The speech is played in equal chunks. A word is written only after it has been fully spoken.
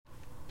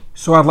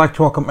So I'd like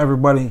to welcome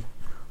everybody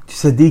to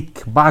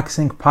Sadiq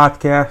Boxing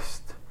Podcast.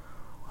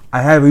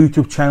 I have a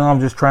YouTube channel. I'm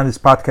just trying this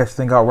podcast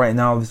thing out right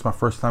now. This is my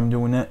first time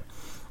doing it.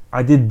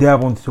 I did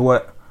dabble into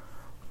it,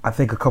 I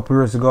think, a couple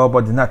years ago,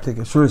 but did not take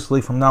it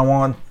seriously. From now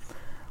on,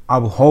 I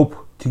will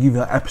hope to give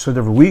you an episode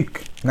every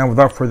week. Now,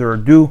 without further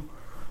ado,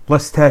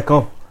 let's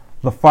tackle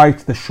the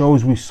fights, the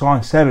shows we saw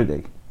on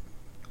Saturday.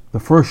 The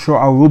first show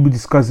I will be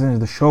discussing is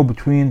the show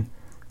between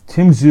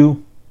Tim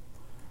Tszyu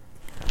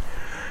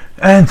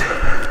and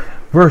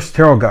versus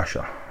Terrell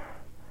Gausha.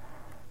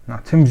 Now,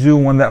 Tim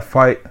Tszyu won that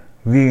fight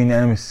via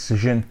unanimous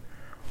decision.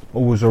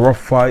 It was a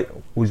rough fight.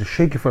 It was a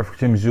shaky fight for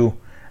Tim Tszyu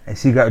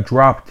as he got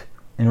dropped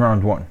in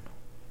round one.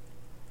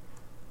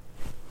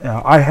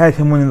 I had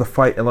him winning the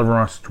fight 11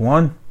 rounds to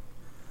 1.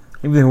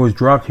 Even though he was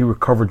dropped, he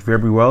recovered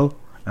very well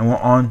and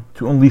went on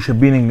to unleash a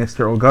beating against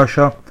Terrell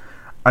Gausha.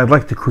 I'd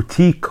like to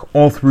critique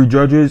all three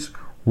judges,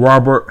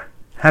 Robert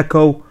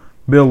Hecko,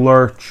 Bill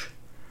Lurch,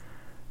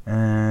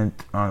 and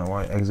I don't know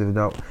why I exited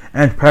out,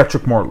 and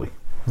Patrick Morley.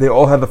 They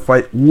all had the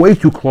fight way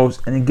too close,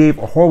 and it gave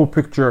a horrible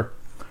picture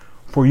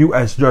for you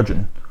as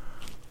judging.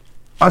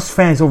 Us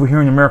fans over here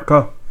in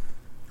America,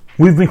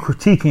 we've been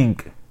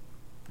critiquing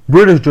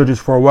British judges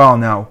for a while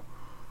now,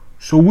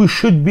 so we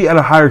should be at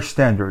a higher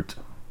standard.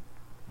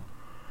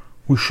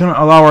 We shouldn't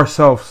allow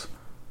ourselves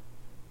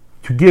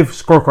to give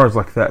scorecards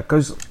like that,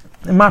 because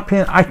in my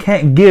opinion, I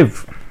can't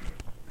give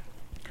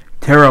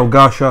Terrell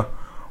Gausha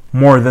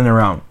more than a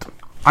round.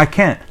 I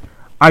can't.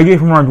 I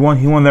gave him round 1.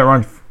 He won that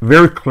round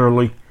very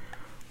clearly.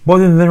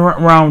 But in the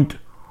round,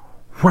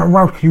 what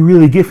round can you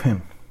really give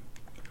him?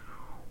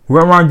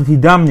 What round did he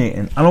dominate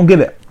in? I don't get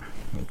it.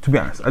 To be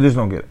honest, I just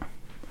don't get it.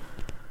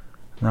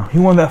 Now, he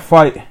won that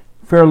fight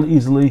fairly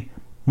easily.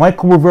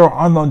 Michael Rivera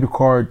on the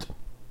undercard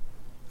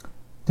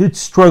did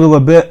struggle a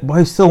bit, but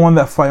he still won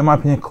that fight, in my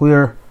opinion,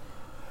 clear.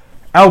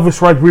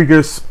 Elvis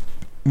Rodriguez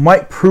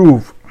might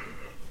prove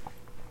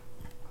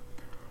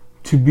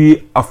to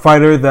be a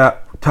fighter that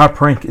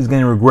Top Rank is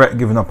going to regret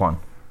giving up on.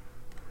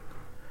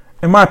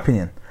 In my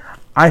opinion,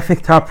 I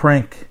think Top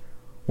Rank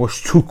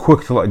was too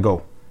quick to let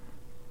go.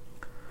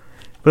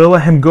 But they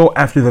let him go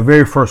after the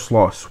very first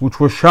loss, which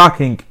was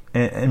shocking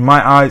in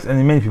my eyes and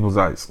in many people's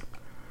eyes.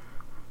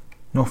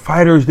 You know,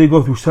 fighters, they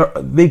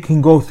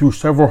can go through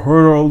several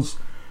hurdles.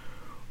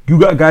 You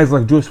got guys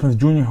like Joe Smith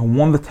Jr. who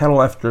won the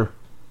title after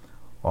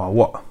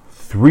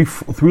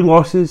three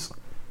losses.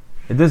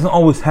 It doesn't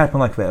always happen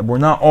like that. We're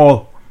not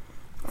all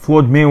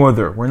Floyd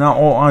Mayweather. We're not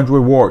all Andre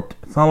Ward.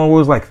 It's not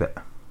always like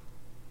that.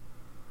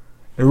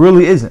 It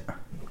really isn't.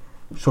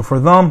 So for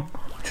them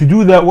to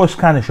do that was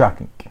kind of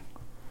shocking.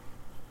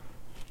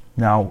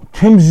 Now,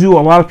 Tim Tszyu,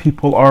 a lot of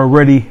people are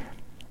already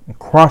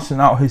crossing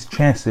out his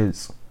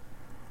chances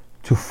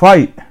to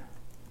fight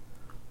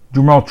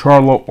Jermell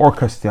Charlo or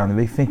Castellano.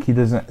 They think he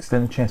doesn't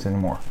stand a chance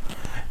anymore.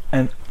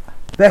 And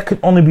that could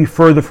only be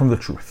further from the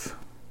truth.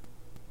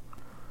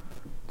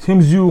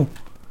 Tim Tszyu,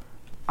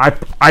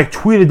 I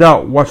tweeted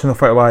out watching the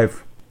fight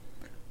live,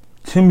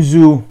 Tim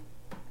Tszyu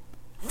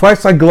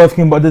fights like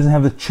Golovkin but doesn't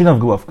have the chin of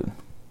Golovkin.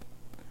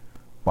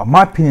 But in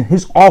my opinion,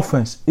 his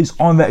offense is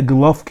on that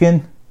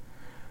Golovkin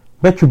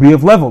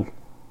Beterbiev level.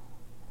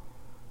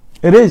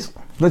 It is.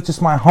 That's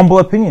just my humble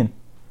opinion.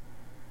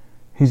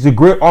 He's a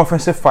great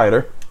offensive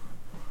fighter.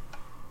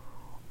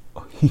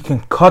 He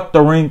can cut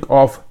the ring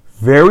off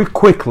very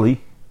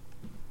quickly,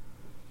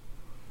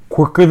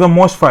 quicker than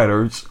most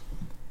fighters.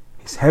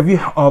 He's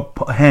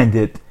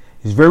heavy-handed.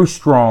 He's very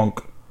strong.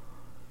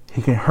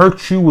 He can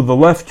hurt you with the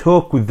left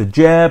hook, with the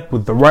jab,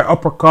 with the right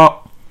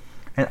uppercut.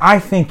 And I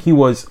think he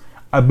was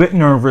a bit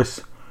nervous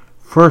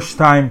first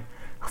time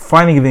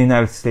fighting in the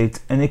United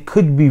States. And it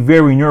could be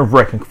very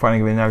nerve-wracking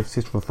fighting in the United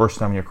States for the first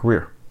time in your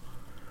career.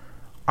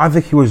 I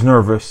think he was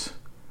nervous.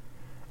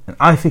 And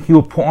I think he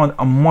will put on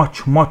a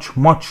much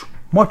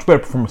better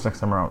performance next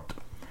time around.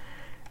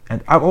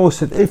 And I've always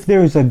said, if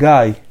there is a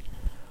guy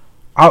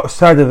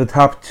outside of the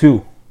top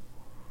two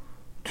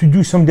to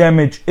do some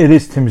damage, it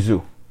is Tim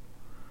Tszyu.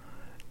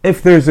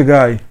 If there's a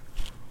guy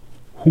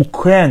who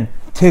can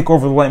take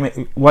over the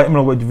light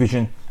middleweight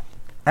division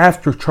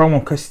after Charlo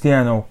and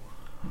Castellano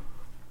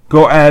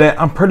go at it,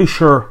 I'm pretty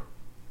sure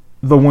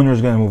the winner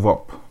is going to move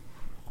up.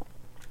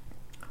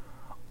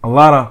 A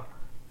lot of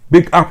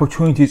big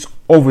opportunities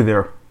over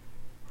there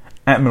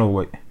at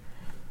middleweight.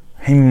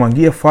 Jaime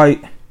Munguia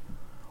fight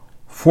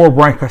for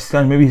Brian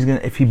Castellano. Maybe he's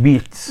gonna, if he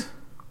beats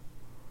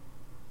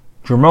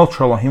Jermell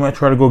Charlo, he might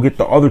try to go get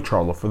the other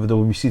Charlo for the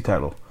WBC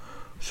title.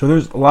 So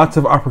there's lots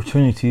of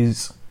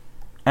opportunities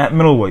at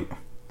middleweight.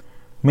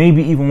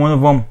 Maybe even one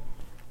of them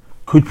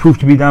could prove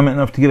to be dominant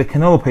enough to get a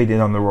Canelo payday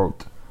down the road.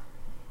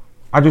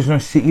 I just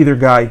want to see either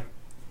guy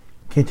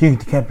continue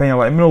to campaign at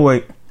light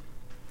middleweight,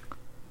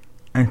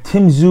 and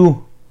Tim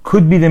Tszyu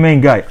could be the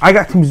main guy. I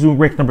got Tim Tszyu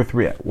ranked number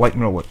 3 at light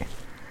middleweight.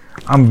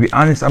 I'm going to be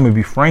honest, I'm going to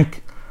be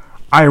frank.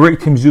 I rate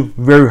Tim Tszyu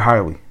very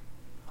highly.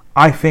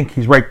 I think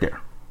he's right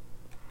there.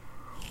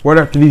 Right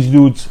after these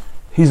dudes,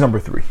 he's number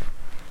 3.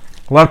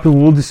 A lot of people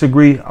will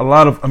disagree. A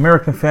lot of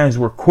American fans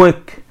were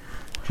quick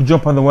to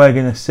jump on the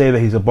wagon and say that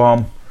he's a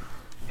bum.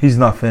 He's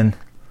nothing.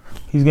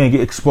 he's going to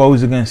get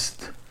exposed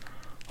against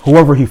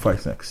whoever he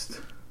fights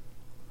next.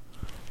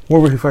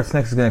 Whoever he fights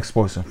next is going to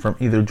expose him, from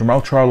either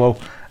Jermell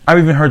Charlo. I've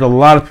even heard a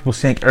lot of people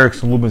saying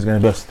Erickson Lubin is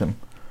going to best him,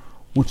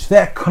 which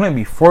that couldn't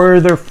be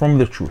further from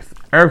the truth.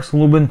 Erickson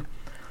Lubin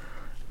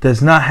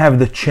does not have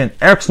the chin.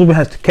 Erickson Lubin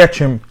has to catch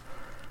him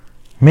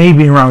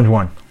maybe in round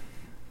 1.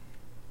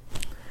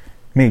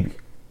 Maybe.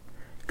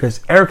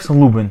 Because Erickson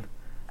Lubin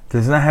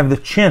does not have the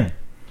chin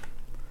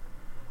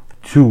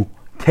to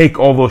take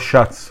all those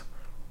shots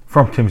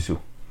from Tim Tszyu.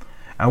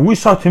 And we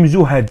saw Tim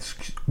Tszyu had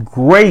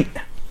great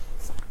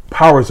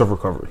powers of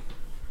recovery.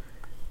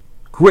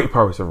 Great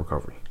powers of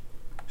recovery.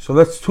 So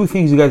that's two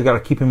things you guys got to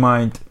keep in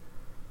mind.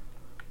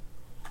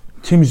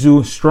 Tim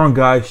Tszyu, strong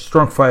guy,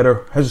 strong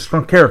fighter, has a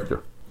strong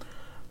character.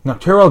 Now,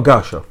 Terrell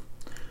Gausha.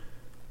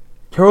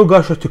 Terrell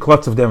Gausha took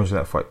lots of damage in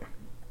that fight.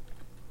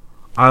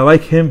 I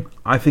like him.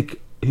 I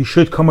think he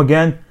should come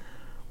again.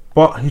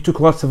 But he took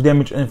lots of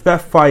damage. And if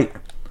that fight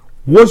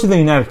was in the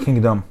United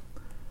Kingdom,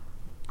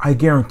 I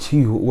guarantee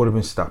you it would have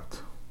been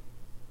stopped.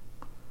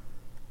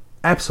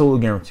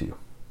 Absolutely guarantee you.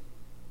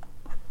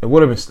 It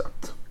would have been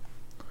stopped.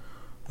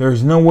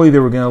 There's no way they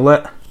were going to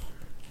let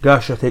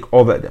Gausha take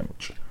all that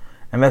damage.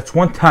 And that's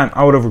one time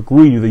I would have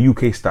agreed with the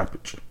UK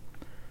stoppage.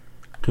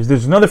 Because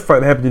there's another fight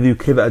that happened in the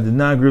UK that I did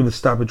not agree with the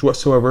stoppage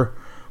whatsoever.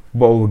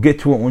 But we'll get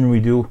to it when we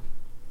do.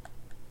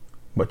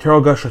 But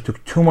Terrell Gausha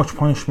took too much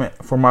punishment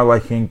for my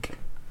liking.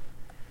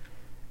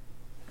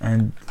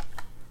 And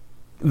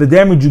the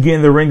damage you get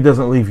in the ring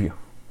doesn't leave you.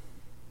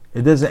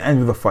 It doesn't end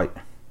with a fight.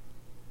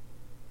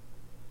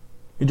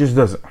 It just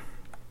doesn't.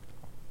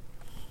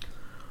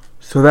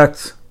 So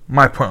that's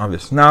my point on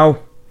this. Now,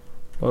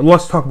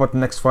 let's talk about the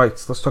next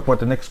fights. Let's talk about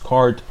the next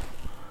card.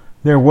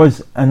 There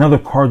was another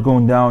card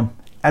going down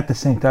at the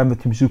same time the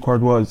Tim Tszyu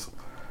card was.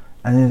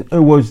 And it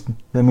was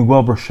the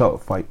Miguel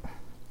Berchelt fight.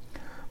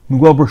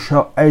 Miguel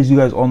Berchelt, as you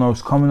guys all know,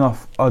 is coming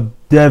off a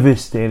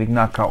devastating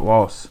knockout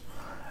loss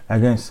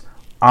against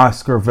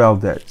Oscar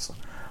Valdez.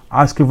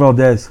 Oscar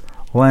Valdez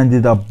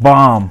landed a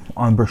bomb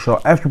on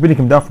Berchelt after beating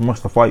him down for most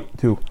of the fight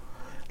too.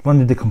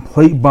 Landed a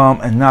complete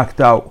bomb and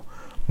knocked out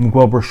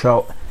Miguel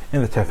Berchelt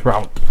in the 10th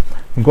round.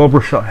 Miguel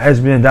Berchelt has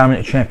been a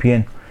dominant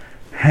champion,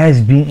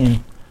 has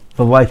beaten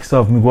the likes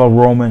of Miguel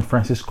Roman,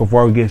 Francisco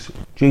Vargas,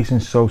 Jason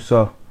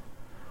Sosa.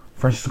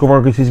 Francisco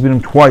Vargas, he's beat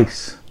him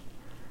twice.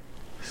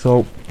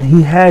 So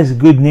he has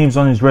good names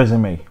on his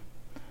resume.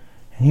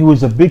 And he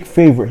was a big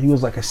favorite. He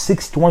was like a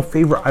 6-1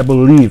 favorite, I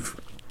believe,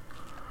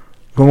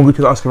 going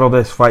to the Oscar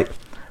Valdez fight.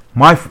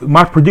 My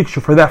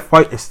prediction for that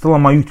fight is still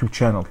on my YouTube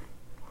channel.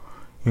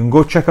 You can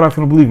go check it out if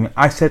you don't believe me.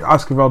 I said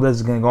Oscar Valdez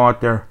is going to go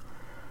out there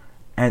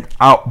and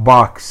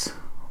outbox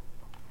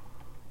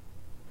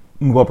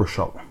Miguel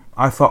Berchelt.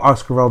 I thought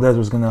Oscar Valdez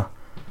was going to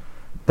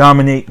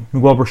dominate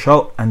Miguel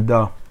Berchelt, and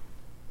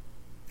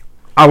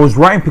I was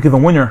right in picking the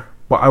winner,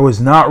 but I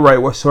was not right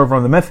whatsoever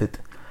on the method.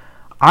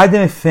 I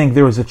didn't think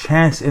there was a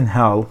chance in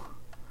hell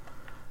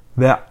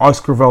that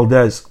Oscar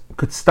Valdez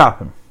could stop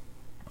him.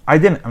 I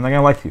didn't. I'm not going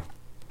to lie to you.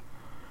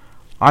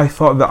 I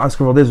thought that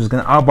Oscar Valdez was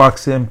going to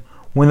outbox him,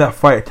 win that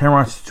fight at 10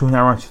 rounds to 2 and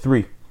 9 rounds to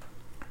 3.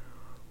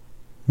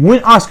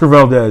 When Oscar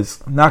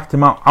Valdez knocked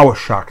him out, I was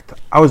shocked.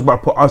 I was about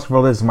to put Oscar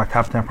Valdez in my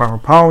top 10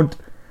 pound for pound,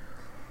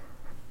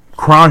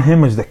 crown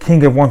him as the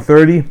king of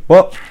 130,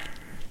 but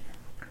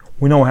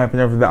we know what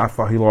happened after that. I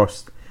thought he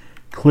lost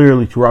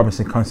clearly to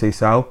Robinson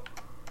Conceição.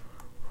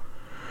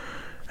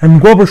 And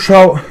Miguel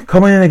Berchelt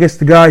coming in against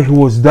the guy who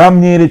was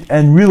dominated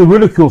and really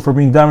ridiculed for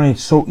being dominated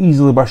so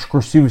easily by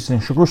Shakur Stevenson.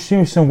 Shakur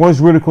Stevenson was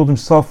ridiculed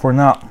himself for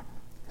not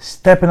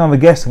stepping on the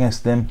gas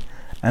against him,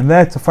 and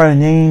that's a fighter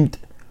named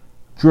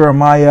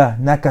Jeremiah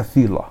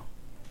Nakathila,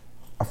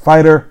 a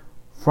fighter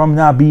from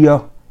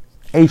Namibia,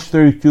 age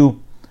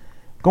 32.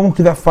 Going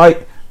to that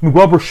fight,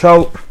 Miguel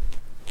Berchelt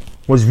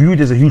was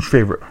viewed as a huge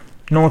favorite.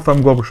 No one thought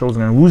Miguel Berchelt was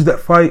going to lose that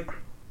fight.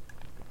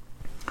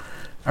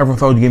 Everyone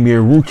thought it was going to be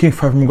a routine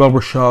fight for Miguel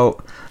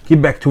Berchelt,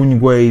 get back to winning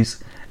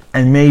ways,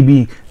 and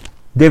maybe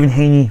Devin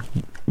Haney,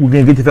 we're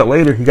going to get to that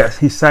later,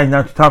 he's signed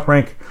down to Top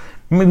Rank.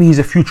 Maybe he's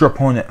a future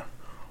opponent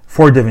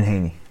for Devin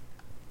Haney.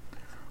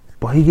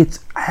 But he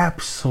gets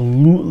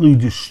absolutely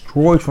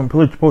destroyed from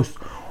pillar to post.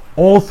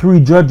 All three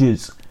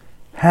judges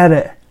had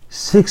it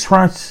 6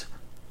 rounds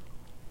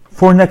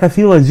for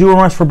Nakathila, 0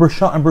 rounds for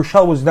Berchelt, and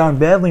Berchelt was down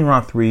badly in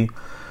round 3.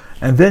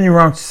 And then in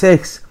round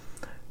 6,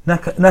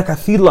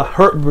 Nakathila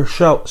hurt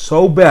Berchelt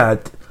so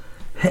bad,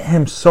 hit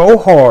him so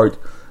hard,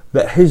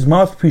 that his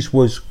mouthpiece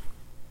was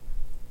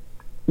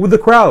with the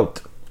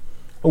crowd.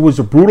 It was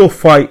a brutal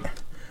fight.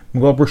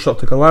 Miguel Berchelt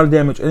took a lot of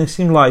damage, and it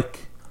seemed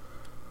like,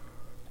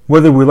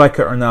 whether we like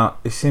it or not,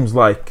 it seems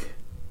like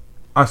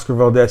Oscar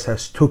Valdez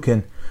has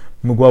taken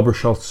Miguel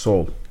Berchelt's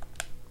soul.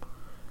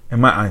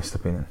 In my honest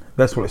opinion,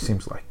 that's what it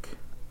seems like.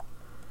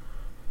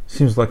 It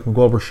seems like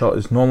Miguel Berchelt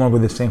is no longer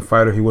the same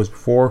fighter he was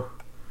before,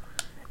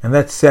 and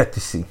that's sad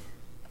to see.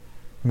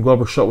 Miguel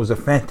Berchelt was a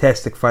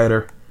fantastic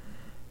fighter,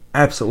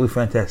 absolutely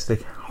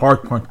fantastic,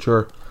 hard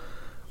puncher,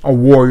 a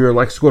warrior,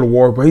 likes to go to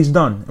war, but he's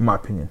done, in my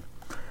opinion.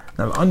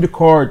 Now the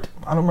undercard,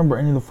 I don't remember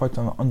any of the fights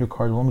on the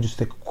undercard. Let me just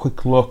take a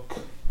quick look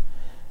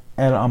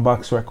and on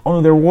BoxRec.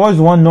 Only there was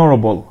one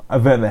notable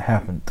event that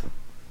happened.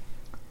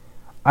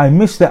 I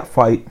missed that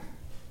fight,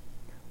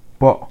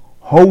 but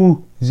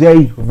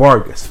Jose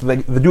Vargas,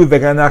 the dude that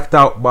got knocked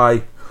out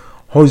by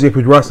Jose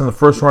Pedraza in the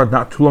first round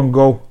not too long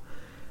ago,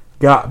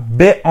 got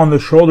bit on the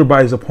shoulder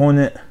by his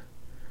opponent,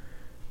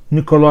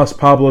 Nicolas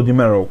Pablo Di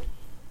Mero,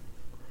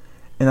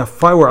 in a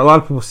fight where a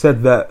lot of people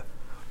said that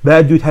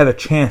that dude had a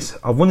chance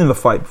of winning the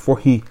fight before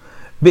he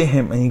bit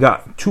him and he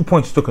got 2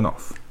 points taken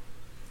off.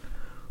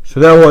 So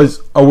that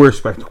was a weird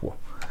spectacle.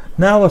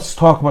 Now let's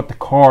talk about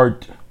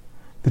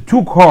the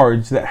two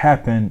cards that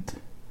happened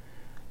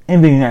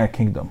in the United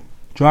Kingdom.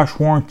 Josh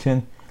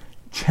Warrington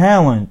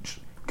challenged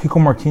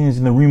Kiko Martinez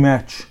in the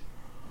rematch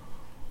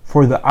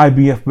for the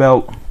IBF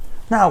belt.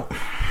 Now,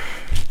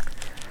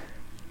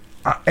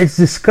 it's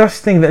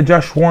disgusting that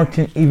Josh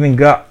Warrington even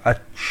got a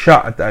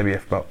shot at the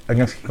IBF belt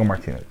against Kiko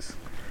Martinez.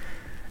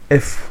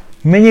 If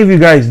many of you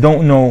guys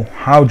don't know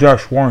how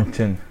Josh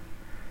Warrington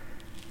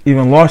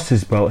even lost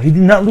his belt, he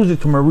did not lose it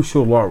to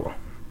Mauricio Lara.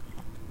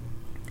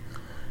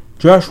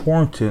 Josh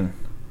Warrington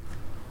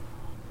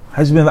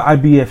has been the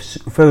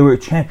IBF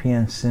featherweight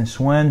champion since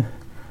when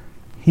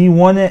he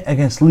won it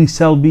against Lee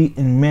Selby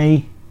in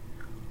May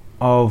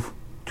of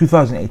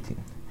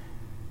 2018.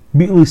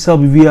 Beat Lee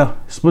Selby via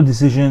split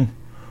decision,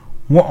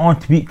 went on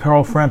to beat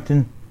Carl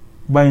Frampton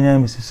by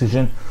unanimous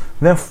decision,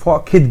 then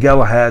fought Kid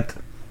Galahad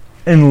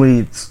in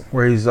Leeds,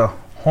 where he's a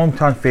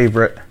hometown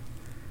favorite,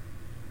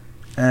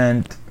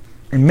 and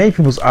in many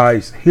people's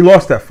eyes, he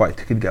lost that fight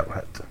to Kid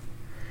Galahad.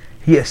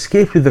 He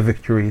escaped with the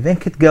victory. Then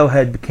Kid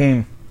Galahad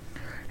became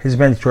his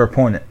mandatory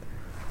opponent.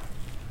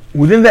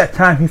 Within that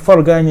time, he fought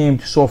a guy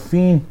named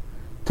Sofin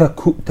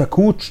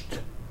Takucht,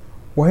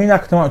 where he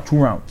knocked him out in 2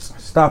 rounds,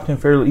 stopped him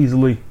fairly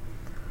easily.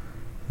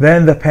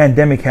 Then the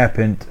pandemic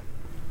happened,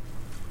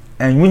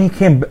 and when he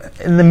came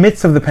in the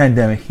midst of the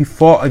pandemic, he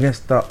fought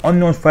against the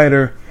unknown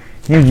fighter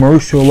named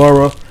Mauricio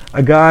Lara,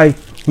 a guy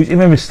who's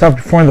even been stopped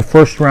before in the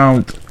first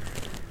round.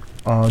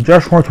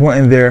 Josh Warrington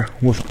went in there,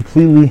 was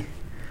completely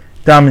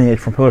dominated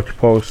from pillar to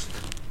post,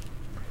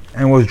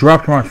 and was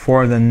dropped in round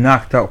 4 and then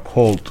knocked out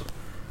cold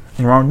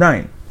in round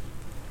 9.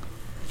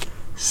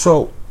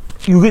 So,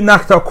 you get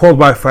knocked out cold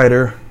by a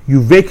fighter,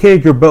 you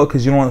vacated your belt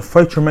because you don't want to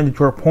fight your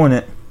mandatory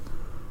opponent,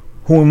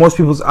 who in most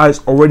people's eyes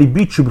already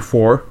beat you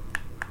before.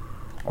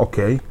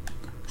 Okay,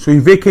 so you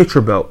vacate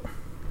your belt,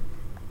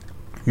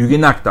 you get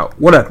knocked out.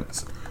 What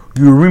happens?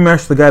 You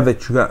rematch the guy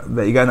that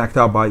you got knocked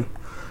out by,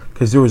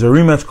 because there was a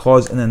rematch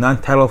clause in a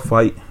non-title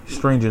fight,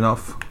 strange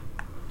enough.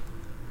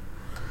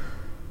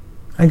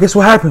 And guess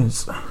what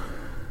happens?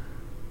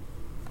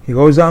 He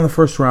goes out in the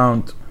first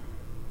round,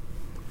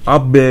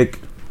 up big,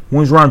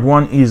 wins round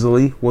 1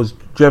 easily, was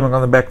jabbing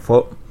on the back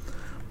foot.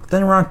 But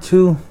then round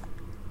 2,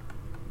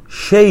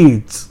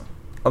 shades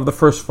of the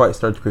first fight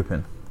started to creep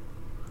in.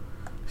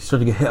 He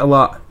started to get hit a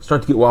lot,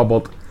 started to get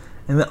wobbled,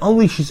 and then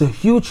unleashes a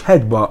huge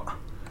headbutt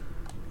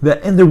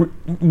that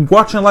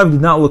watching live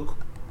did not look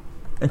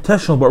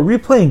intentional, but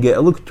replaying it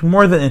looked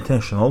more than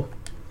intentional,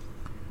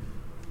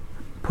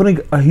 putting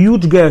a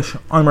huge gash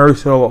on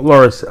Mauricio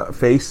Lara's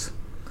face,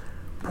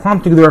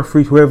 prompting the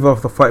referee to wave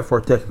off the fight for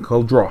a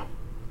technical draw.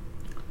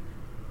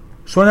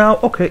 So now,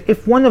 okay,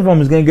 if one of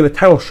them is going to get a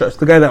title shot, it's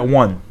the guy that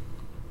won,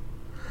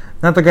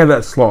 not the guy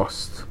that's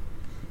lost.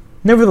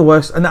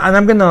 Nevertheless, and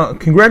I'm going to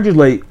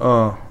congratulate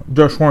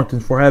Josh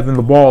Warrington for having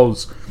the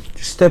balls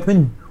to step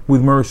in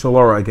with Mauricio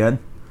Lara again,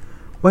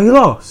 but he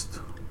lost.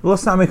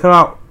 Let's not make it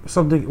out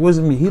something. It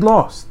wasn't me. He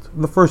lost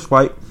the first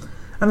fight,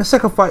 and the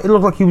second fight, it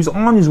looked like he was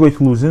on his way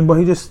to losing, but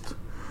he just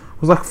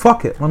was like,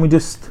 fuck it, let me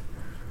just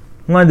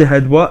land the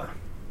headbutt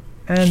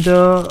and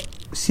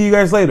see you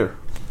guys later.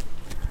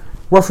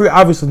 Referee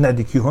obviously did not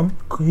DQ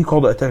him. He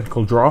called it a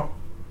technical draw.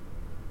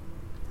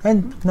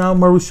 And now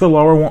Mauricio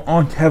Lara went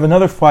on to have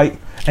another fight,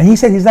 and he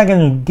said he's not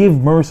going to give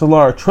Mauricio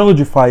Lara a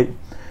trilogy fight.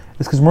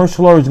 It's because Mauricio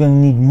Lara is going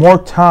to need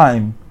more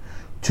time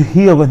to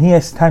heal than he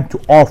has time to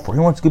offer. He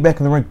wants to get back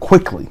in the ring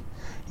quickly.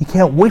 He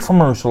can't wait for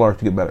Mauricio Lara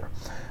to get better.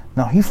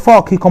 Now, he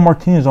fought Kiko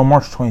Martinez on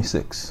March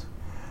 26.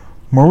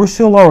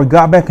 Mauricio Lara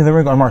got back in the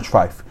ring on March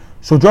 5.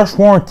 So Josh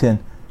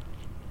Warrington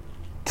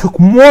took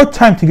more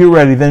time to get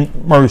ready than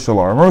Mauricio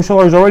Lara. Mauricio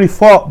Lara's already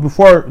fought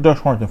before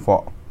Josh Warrington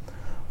fought.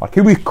 Like,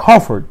 he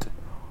recovered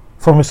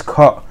from his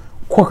cut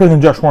quicker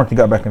than Josh Warrington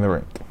got back in the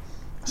ring.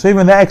 So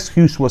even that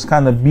excuse was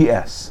kind of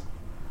BS.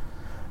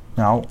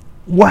 Now,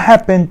 what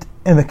happened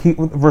in the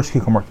versus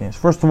Kiko Martinez?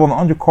 First of all, the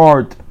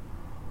undercard,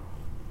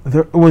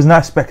 it was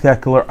not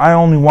spectacular. I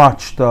only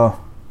watched the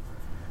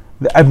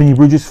Ebony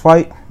Bridges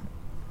fight,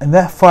 and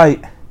that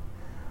fight,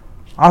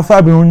 I thought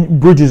Ebony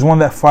Bridges won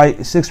that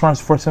fight 6 rounds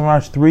to 4, 7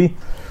 rounds to 3,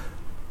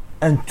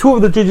 and 2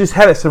 of the judges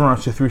had it 7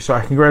 rounds to 3, so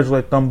I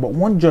congratulate them. But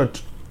one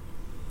judge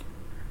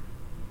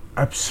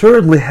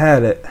absurdly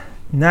had it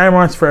 9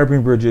 rounds for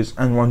Ebony Bridges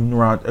and 1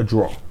 round a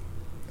draw.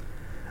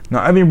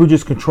 Now, Ebony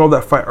Bridges controlled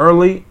that fight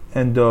early,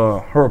 and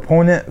her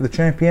opponent, the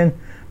champion,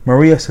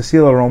 Maria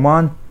Cecilia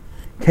Roman,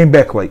 came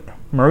back late.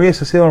 Maria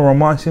Cecilia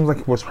Roman seems like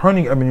it was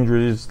hurting Ebony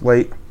Bridges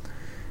late,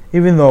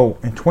 even though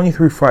in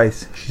 23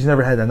 fights, she's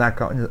never had a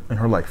knockout in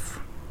her life.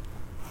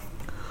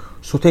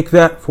 So take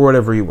that for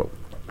whatever you will.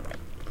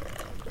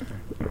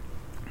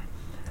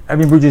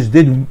 Evan Bridges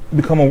did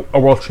become a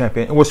world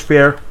champion. It was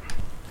fair.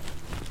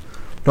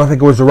 Don't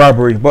think it was a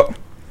robbery, but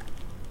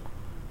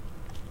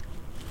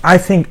I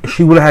think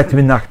she would have had to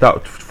be knocked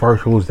out for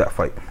her to lose that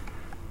fight.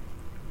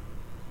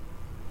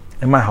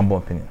 In my humble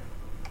opinion.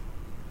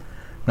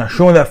 Now,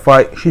 showing that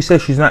fight, she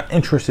says she's not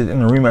interested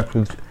in a rematch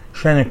with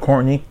Shannon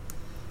Courtney.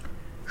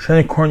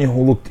 Shannon Courtney,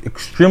 who looked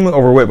extremely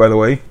overweight, by the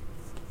way.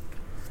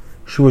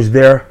 She was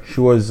there. She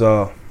was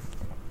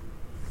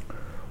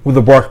with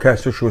the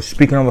broadcaster. She was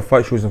speaking on the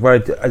fight. She was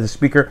invited as a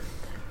speaker.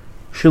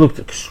 She looked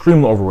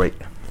extremely overweight.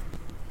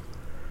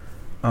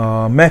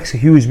 Maxie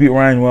Hughes beat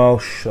Ryan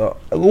Welsh. It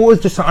was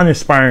just an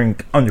uninspiring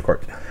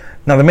undercard.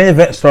 Now, the main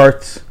event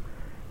starts.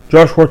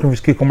 Josh Warrington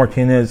vs. Kiko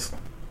Martinez.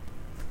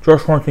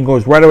 Josh Warrington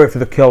goes right away for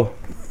the kill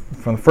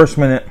from the first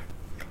minute.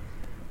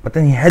 But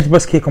then he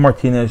headbutts Kiko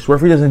Martinez.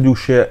 Referee doesn't do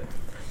shit.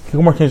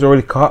 Kiko Martinez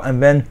already caught,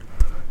 and then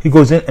he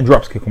goes in and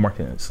drops Kiko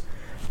Martinez.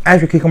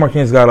 After Kiko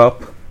Martinez got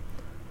up,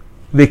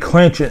 they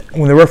clinch it.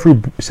 When the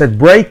referee said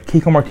break,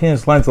 Kiko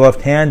Martinez lands the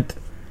left hand.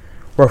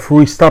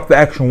 Referee stopped the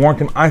action, warned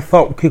him. I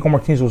thought Kiko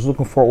Martinez was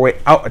looking for a way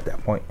out at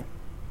that point.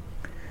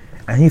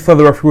 And he thought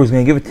the referee was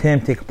going to give it to him,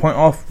 take a point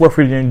off.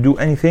 Referee didn't do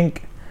anything.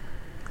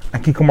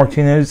 And Kiko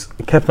Martinez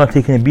kept on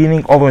taking a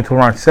beating all the way until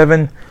round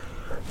 7.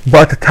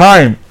 But at the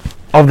time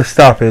of the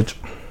stoppage,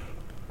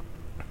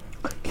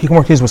 Kiko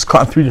Martinez was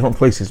caught in 3 different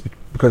places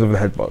because of the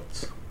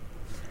headbutts.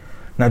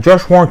 Now,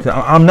 Josh Warrington,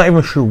 I'm not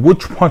even sure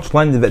which punch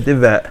landed that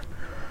did that.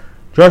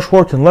 Josh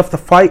Warrington left the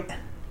fight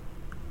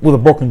with a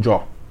broken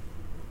jaw.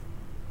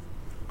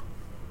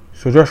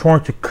 So Josh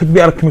Warrington could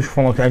be out of commission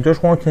for a long time.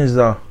 Josh Warrington is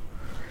a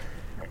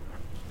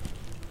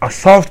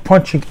soft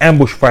punching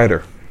ambush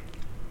fighter.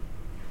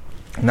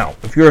 Now,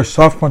 if you're a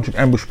soft punching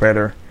ambush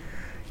fighter,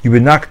 you've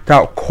been knocked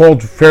out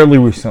cold fairly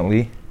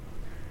recently,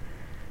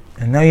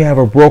 and now you have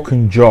a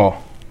broken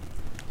jaw.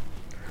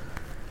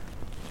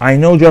 I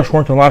know Josh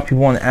Warrington, a lot of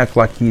people want to act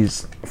like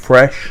he's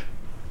fresh,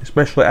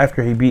 especially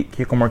after he beat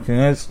Kiko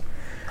Martinez,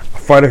 a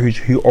fighter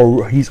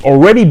he's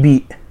already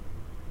beat.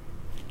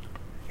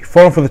 He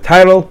fought him for the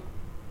title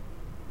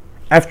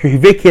after he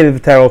vacated the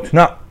title to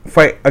not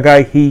fight a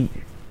guy he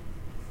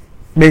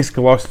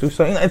basically lost to.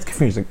 So, it's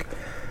confusing.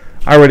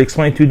 I already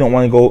explained to you, don't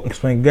want to go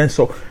explain again.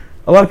 So,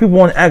 a lot of people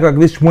want to act like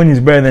this win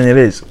is better than it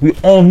is. We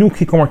all knew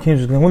Kiko Martinez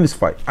was going to win this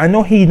fight. I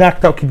know he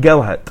knocked out Kid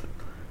Galahad,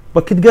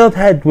 but Kid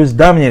Galahad was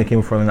dominating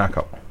him before the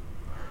knockout.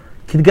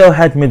 Kid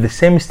Galahad made the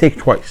same mistake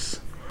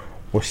twice,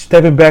 was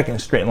stepping back in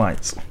straight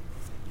lines.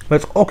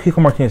 That's all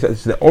Kiko Martinez has.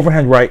 It's the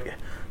overhand right.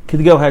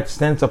 Kid Galahad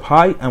stands up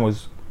high and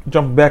was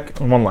jumping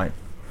back in one line.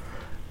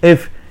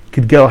 If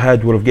Kid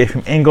Galahad would have gave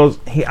him angles,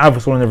 he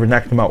obviously would have never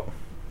knocked him out.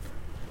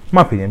 In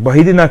my opinion. But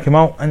he did knock him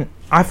out, and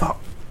I thought,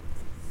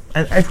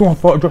 and everyone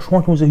thought Josh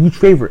Warrington was a huge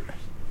favorite.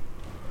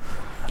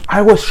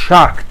 I was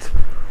shocked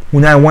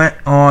when I went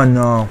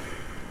on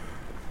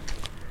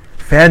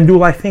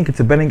FanDuel, I think.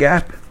 It's a betting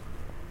app.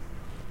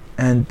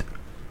 And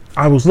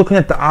I was looking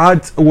at the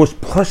odds. It was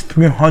plus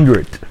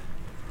 300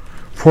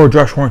 for a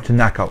Josh Warrington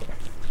knockout.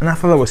 And I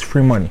thought that was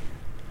free money.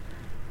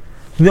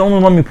 They only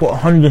let me put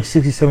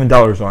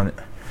 $167 on it.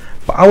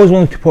 But I was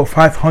willing to put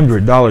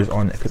 $500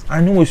 on it because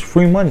I knew it was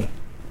free money.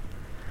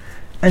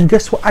 And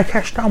guess what? I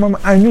cashed out.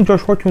 I knew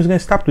Josh Warrington was going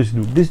to stop this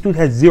dude. This dude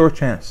had zero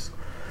chance.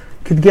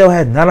 Kid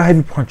Galahad, not a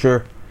heavy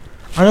puncher.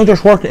 I know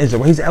Josh Warrington isn't,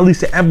 but he's at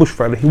least an ambush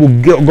fighter. He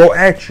will go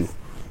at you.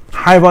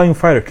 High volume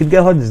fighter. Kid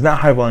Galahad is not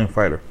a high volume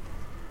fighter.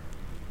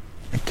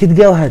 And Kid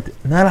Galahad,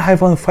 not a high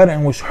volume fighter,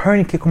 and was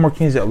hurting Kiko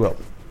Martinez at will.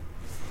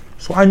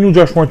 So I knew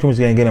Josh Warrington was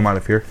going to get him out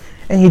of here.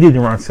 And he did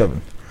in round 7.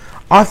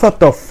 I thought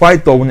the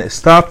fight, though, when it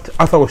stopped,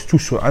 I thought it was too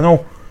soon. I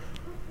know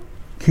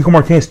Kiko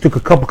Martinez took a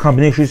couple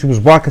combinations. He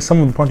was blocking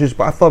some of the punches,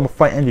 but I thought the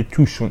fight ended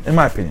too soon, in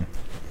my opinion.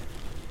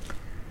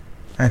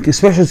 And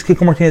especially as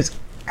Kiko Martinez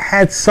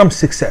had some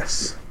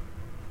success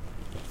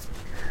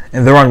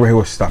in the round where he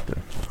was stopped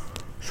in.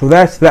 So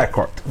that's that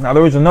card. Now,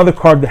 there was another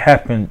card that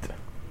happened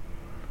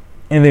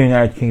in the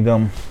United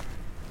Kingdom.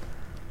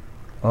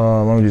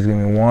 Let me just give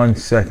me 1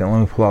 second. Let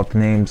me pull out the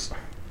names.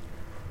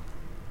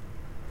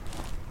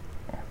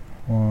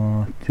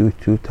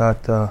 2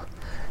 Tata.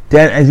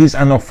 Dan Aziz,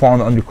 I know,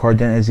 fought on the undercard.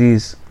 Dan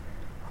Aziz,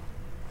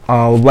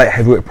 light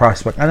heavyweight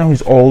prospect. I know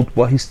he's old,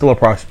 but he's still a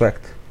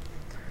prospect.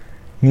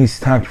 Needs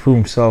time to prove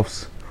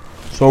himself.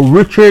 So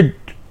Richard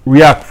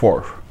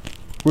Riakporhe.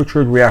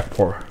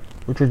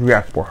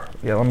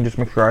 Yeah, let me just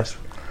make sure I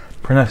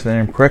pronounce the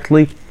name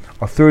correctly.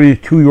 A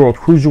 32-year-old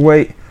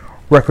cruiserweight.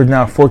 Record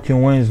now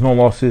 14 wins, no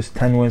losses,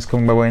 10 wins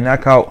coming by way of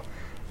knockout.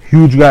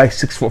 Huge guy,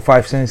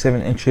 6'5",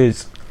 77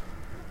 inches.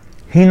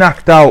 He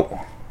knocked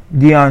out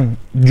Dion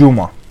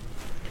Juma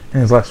in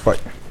his last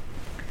fight.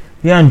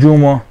 Dion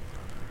Juma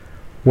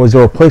was a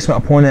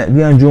replacement opponent.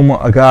 Dion Juma,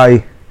 a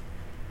guy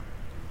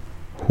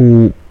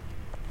who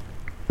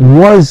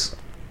was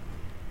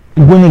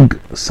winning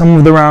some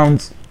of the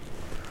rounds.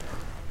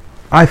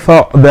 I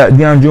thought that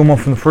Dion Juma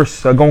from the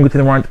first going into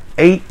the round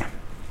 8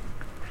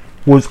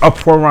 was up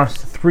 4 rounds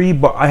to 3,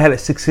 but I had it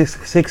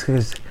 6-6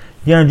 because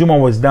Dion Juma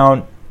was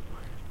down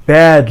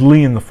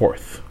badly in the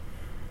fourth.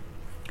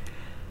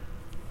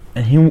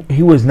 And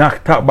he was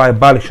knocked out by a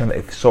body shot in the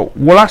eighth. So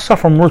what I saw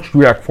from Rich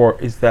react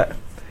for is that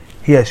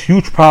he has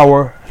huge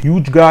power,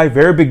 huge guy,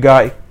 very big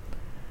guy,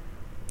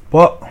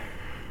 but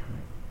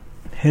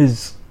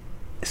his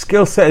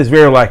skill set is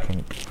very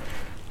lacking.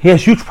 He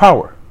has huge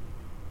power,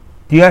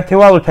 Deontay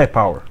Wilder type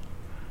power,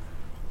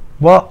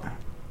 but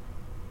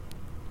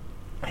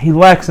he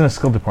lacks in the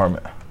skill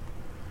department.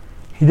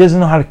 He doesn't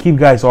know how to keep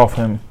guys off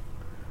him.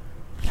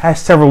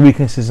 Has several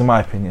weaknesses in my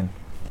opinion.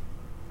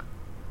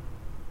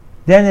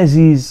 Dan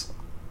Aziz,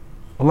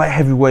 a light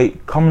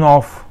heavyweight, coming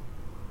off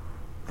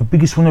the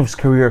biggest win of his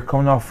career,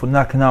 coming off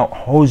knocking out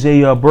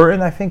Jose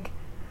Burton, I think.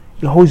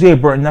 Jose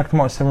Burton knocked him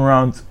out in 7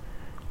 rounds.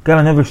 Got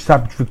another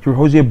stoppage victory.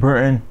 Jose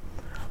Burton,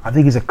 I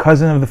think he's a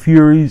cousin of the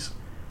Furies.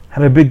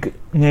 Had a big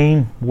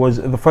name.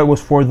 The fight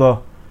was for the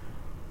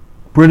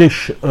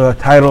British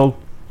title,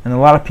 and a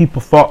lot of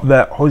people thought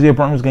that Jose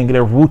Burton was going to get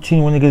a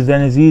routine win against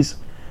Dan Aziz,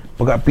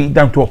 but got beat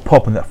down to a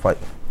pulp in that fight.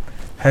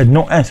 Had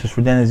no answers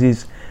for Dan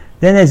Aziz.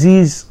 Dan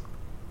Aziz,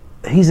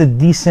 he's a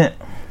decent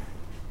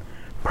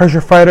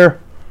pressure fighter,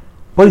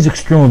 but he's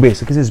extremely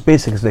basic. He's as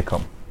basic as they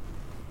come.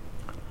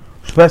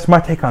 So that's my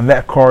take on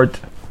that card.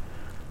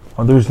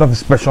 There was nothing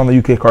special on the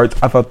UK cards.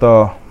 I thought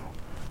the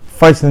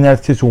fights in the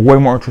United States were way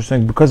more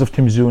interesting because of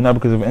Tim Tszyu, not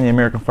because of any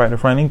American fighter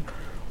fighting.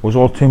 It was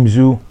all Tim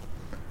Tszyu.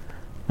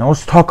 Now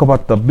let's talk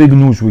about the big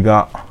news we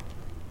got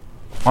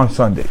on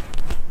Sunday.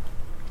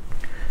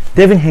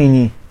 Devin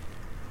Haney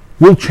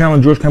will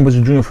challenge George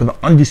Kambosos Jr. for the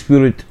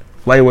undisputed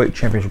lightweight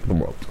championship of the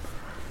world.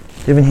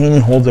 Devin Haney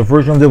holds a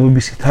version of the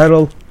WBC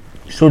title.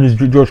 So does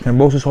George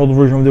Kambosos hold a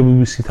version of the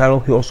WBC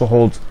title. He also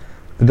holds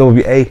the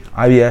WBA,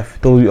 IBF,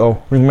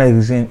 WBO, Ring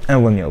Magazine,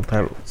 and Lineal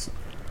titles.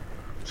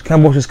 So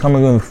Kambosos is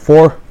coming in with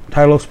 4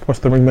 titles plus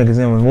the Ring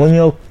Magazine and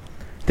Lineal.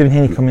 Devin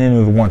Haney coming in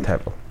with 1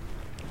 title.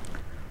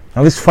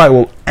 Now this fight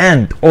will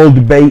end all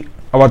debate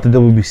about the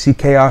WBC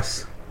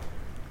chaos.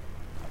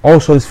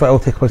 Also, this fight will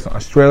take place in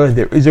Australia.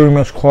 There is a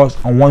rematch clause,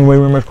 a one-way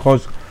rematch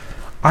clause.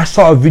 I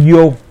saw a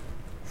video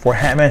for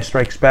Hatman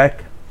Strikes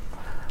Back,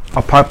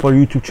 a popular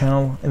YouTube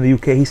channel in the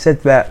UK. He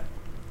said that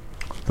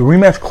the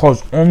rematch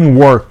clause only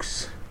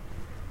works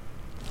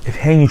if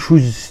Haney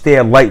chooses to stay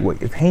at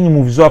lightweight. If Haney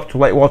moves up to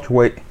light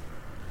welterweight,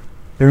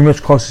 the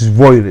rematch clause is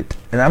voided.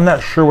 And I'm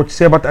not sure what to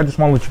say about that. I just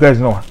want to let you guys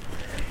know.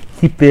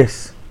 Keep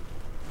this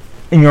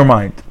in your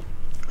mind.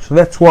 So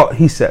that's what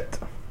he said.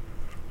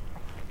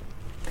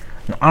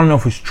 Now, I don't know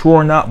if it's true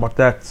or not, but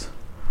that's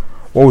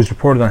what was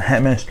reported on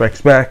Hatman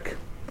Strikes Back.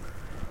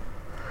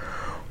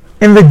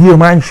 In the deal,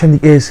 my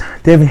understanding is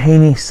Devin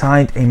Haney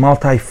signed a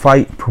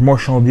multi-fight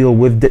promotional deal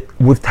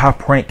with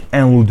Top Rank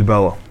and Lou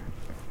DiBella.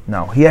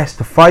 Now, he has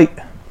to fight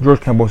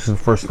George Kambosos the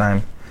first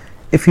time.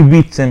 If he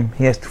beats him,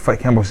 he has to fight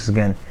Kambosos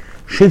again.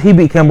 Should he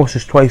beat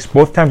Kambosos twice,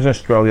 both times in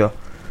Australia,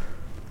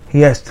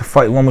 he has to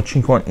fight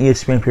Lomachenko on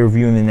ESPN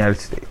pay-per-view in the United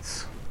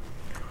States.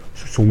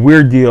 So it's a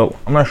weird deal.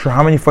 I'm not sure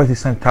how many fights he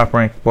signed Top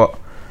Rank, but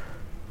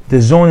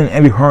DAZN and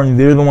Eddie Hearn,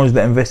 they're the ones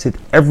that invested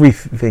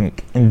everything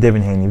in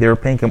Devin Haney. They were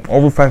paying him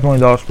over $5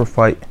 million per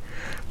fight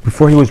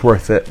before he was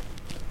worth it.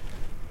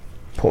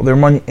 Put their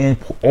money in,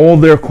 put all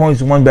their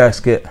coins in one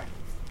basket,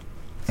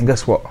 and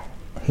guess what?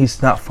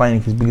 He's not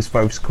fighting his biggest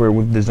fight of his career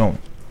with DAZN.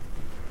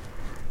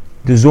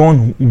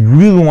 DAZN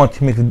really want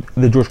to make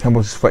the George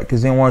Kambosos fight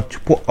because they want to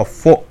put a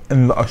foot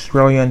in the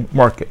Australian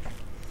market.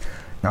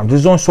 Now,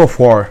 DAZN so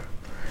far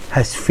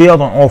has failed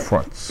on all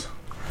fronts.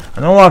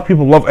 I know a lot of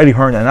people love Eddie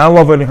Hearn, and I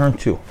love Eddie Hearn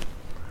too.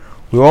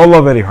 We all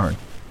love Eddie Hearn.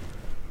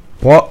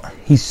 But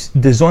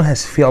DAZN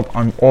has failed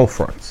on all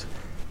fronts.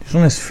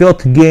 DAZN has failed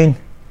to gain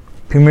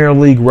Premier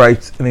League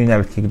rights in the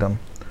United Kingdom,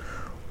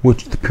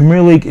 which the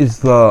Premier League is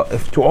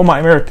to all my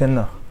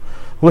American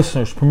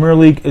listeners, Premier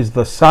League is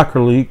the soccer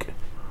league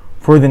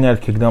for the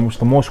United Kingdom. It's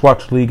the most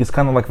watched league. It's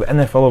kind of like the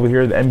NFL over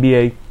here, the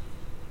NBA.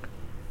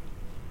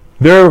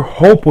 Their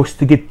hope was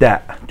to get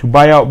that, to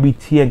buy out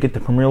BT and get the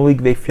Premier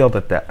League. They failed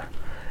at that.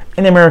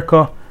 In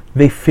America,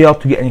 they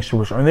failed to get any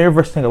superstar. And they're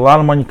investing a lot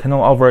of money in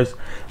Canelo Alvarez.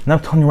 And I'm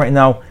telling you right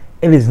now,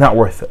 it is not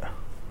worth it.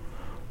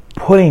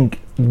 Putting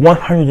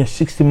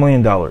 $160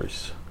 million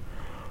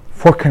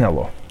for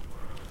Canelo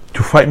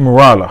to fight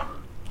Murata,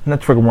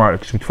 not for Murata,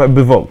 excuse me, to fight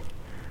Bivol,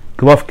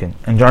 Golovkin,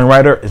 and John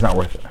Ryder is not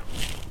worth it.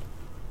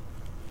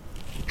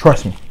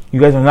 Trust me, you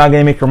guys are not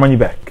going to make your money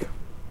back.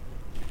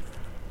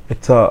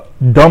 It's a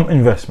dumb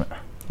investment.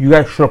 You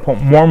guys should have put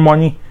more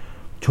money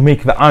to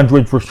make the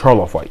Andrade versus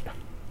Charlo fight.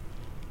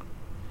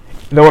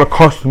 That would have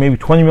cost you maybe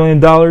 $20 million,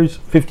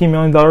 $15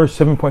 million,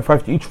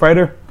 7.5 to each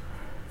fighter.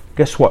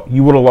 Guess what?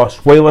 You would have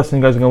lost way less than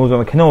you guys are going to lose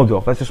on the Canelo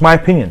deal. That's just my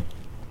opinion.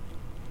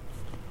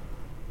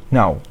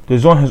 Now,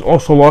 DAZN has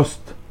also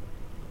lost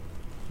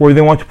where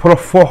they want to put a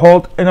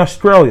foothold in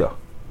Australia.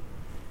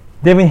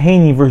 Devin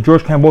Haney versus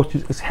George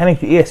Kambosos is heading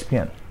to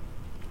ESPN.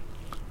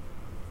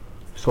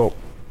 So,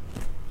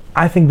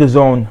 I think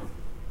DAZN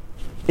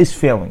is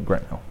failing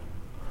right now.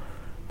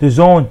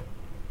 DAZN,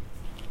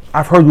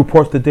 I've heard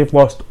reports that they've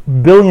lost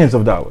billions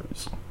of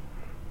dollars.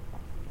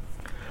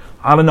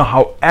 I don't know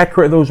how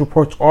accurate those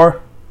reports are,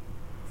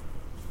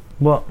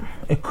 but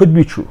it could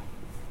be true.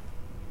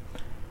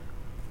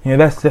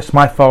 That's just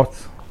my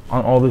thoughts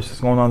on all this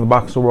that's going on in the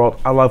boxing world.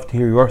 I'd love to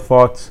hear your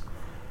thoughts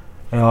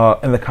in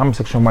the comment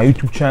section of my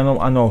YouTube channel.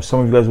 I know some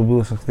of you guys will be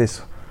listening to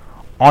this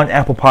on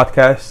Apple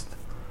Podcast.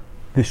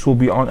 This will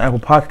be on Apple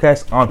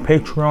Podcast, on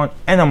Patreon,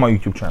 and on my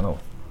YouTube channel.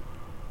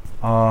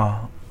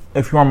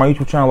 If you're on my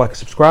YouTube channel, like and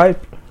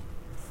subscribe.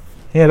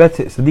 That's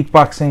it. Sadiq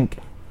Boxing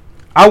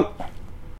out.